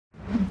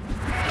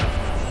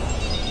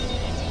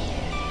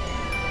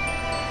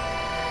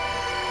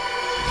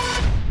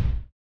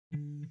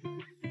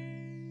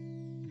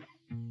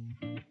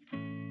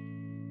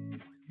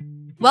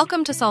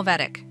Welcome to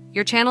Solvetic,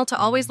 your channel to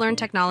always learn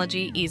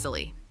technology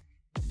easily.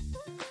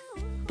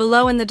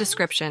 Below in the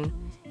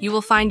description, you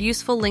will find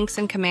useful links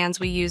and commands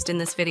we used in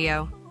this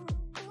video.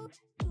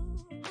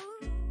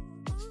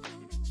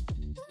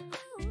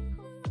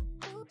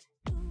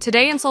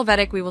 Today in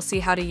Solvetic, we will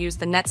see how to use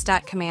the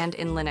Netstat command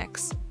in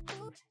Linux.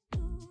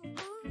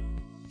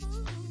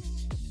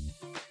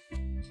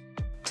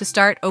 To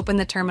start, open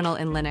the terminal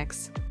in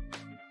Linux.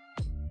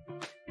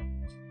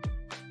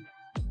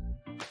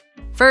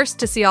 First,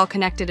 to see all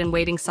connected and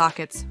waiting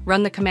sockets,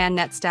 run the command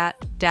netstat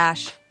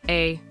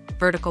 -a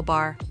vertical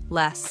bar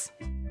less.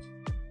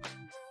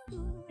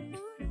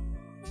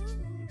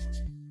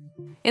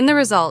 In the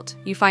result,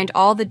 you find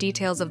all the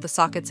details of the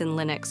sockets in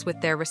Linux with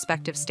their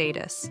respective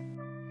status.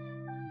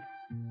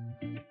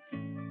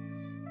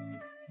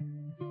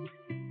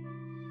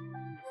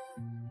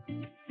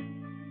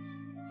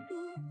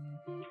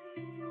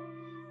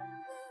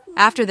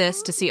 After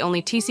this, to see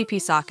only TCP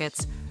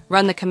sockets,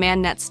 run the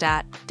command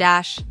netstat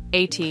 -at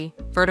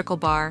vertical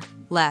bar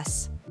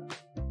less.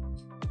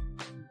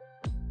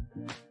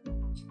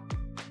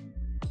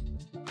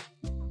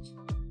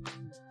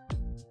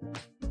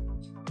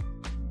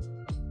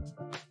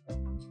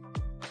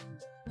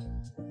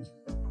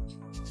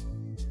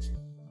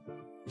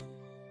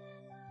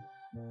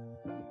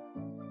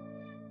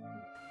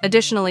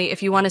 Additionally,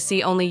 if you want to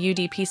see only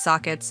UDP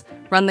sockets,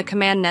 run the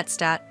command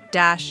netstat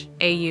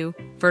 -au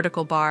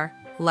vertical bar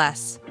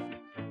less.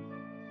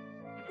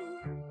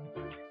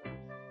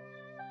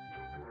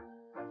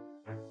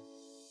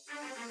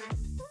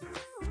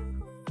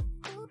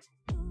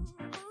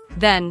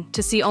 Then,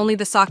 to see only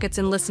the sockets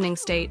in listening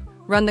state,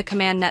 run the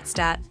command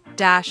netstat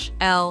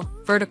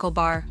 -l vertical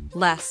bar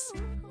less.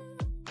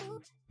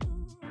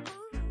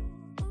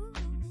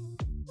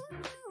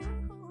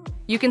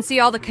 You can see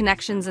all the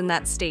connections in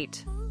that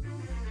state.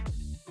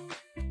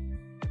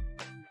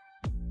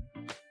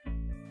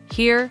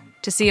 Here,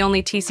 to see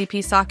only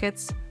TCP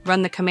sockets,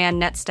 run the command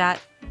netstat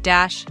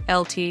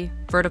 -lt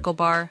vertical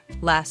bar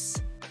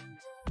less.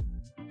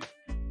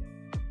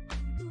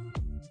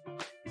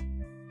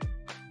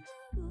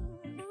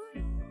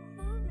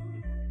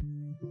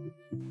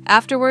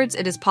 Afterwards,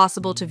 it is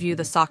possible to view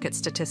the socket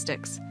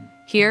statistics.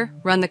 Here,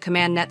 run the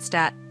command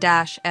netstat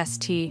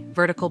 -st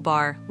vertical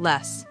bar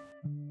less.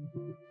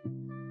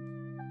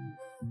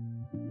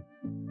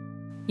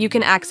 You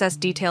can access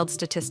detailed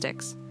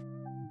statistics.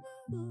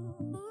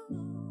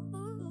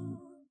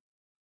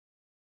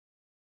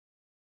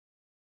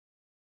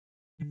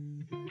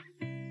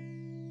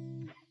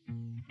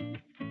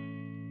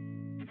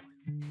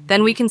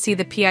 Then we can see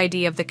the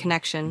PID of the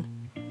connection.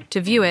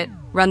 To view it,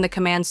 run the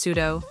command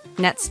sudo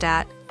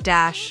netstat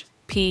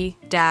 -p-at.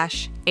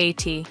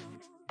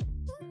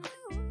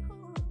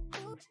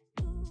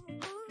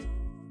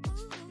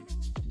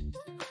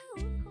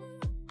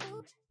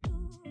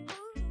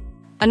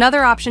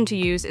 Another option to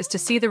use is to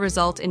see the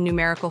result in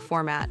numerical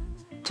format.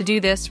 To do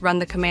this, run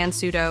the command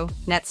sudo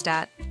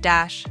netstat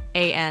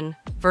 -an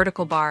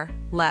vertical bar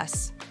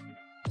less.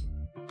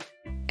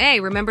 Hey,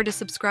 remember to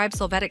subscribe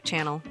Solvetic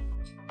channel.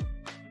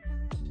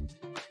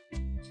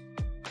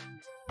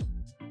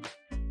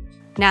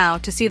 Now,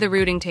 to see the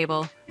routing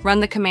table, run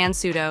the command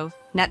sudo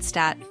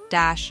netstat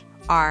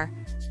 -r.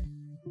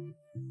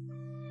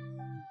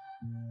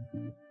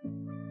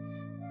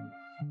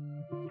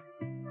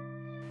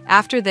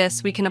 After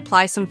this, we can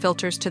apply some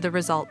filters to the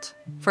result.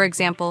 For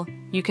example,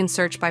 you can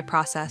search by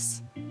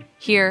process.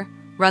 Here,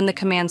 run the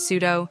command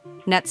sudo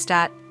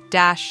netstat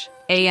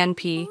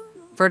 -anp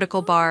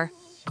vertical bar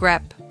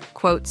grep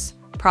quotes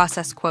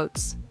process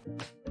quotes.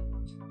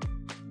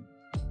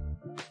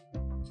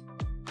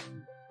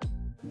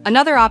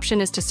 Another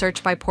option is to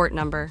search by port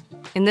number.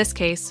 In this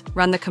case,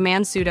 run the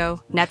command sudo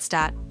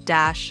netstat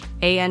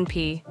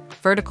 -anp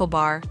vertical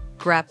bar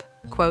grep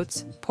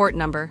quotes port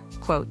number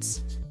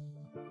quotes.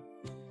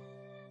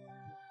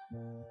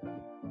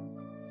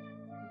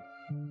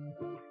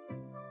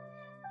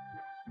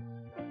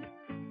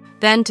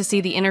 Then, to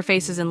see the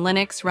interfaces in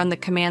Linux, run the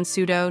command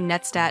sudo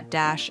netstat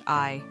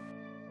 -i.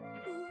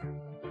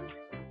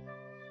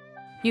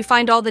 You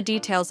find all the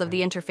details of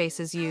the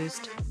interfaces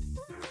used.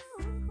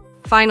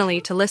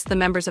 Finally, to list the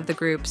members of the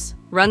groups,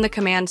 run the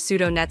command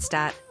sudo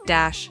netstat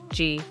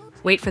 -g.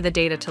 Wait for the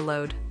data to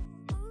load.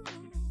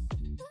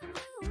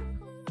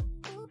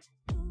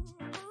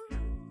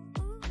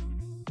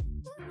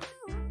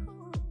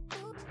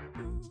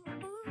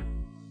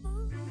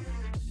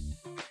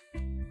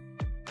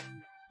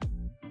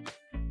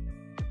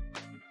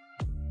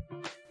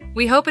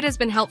 We hope it has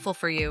been helpful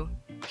for you.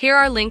 Here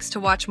are links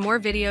to watch more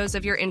videos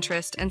of your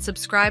interest and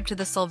subscribe to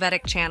the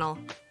Solvetic channel.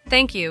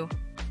 Thank you.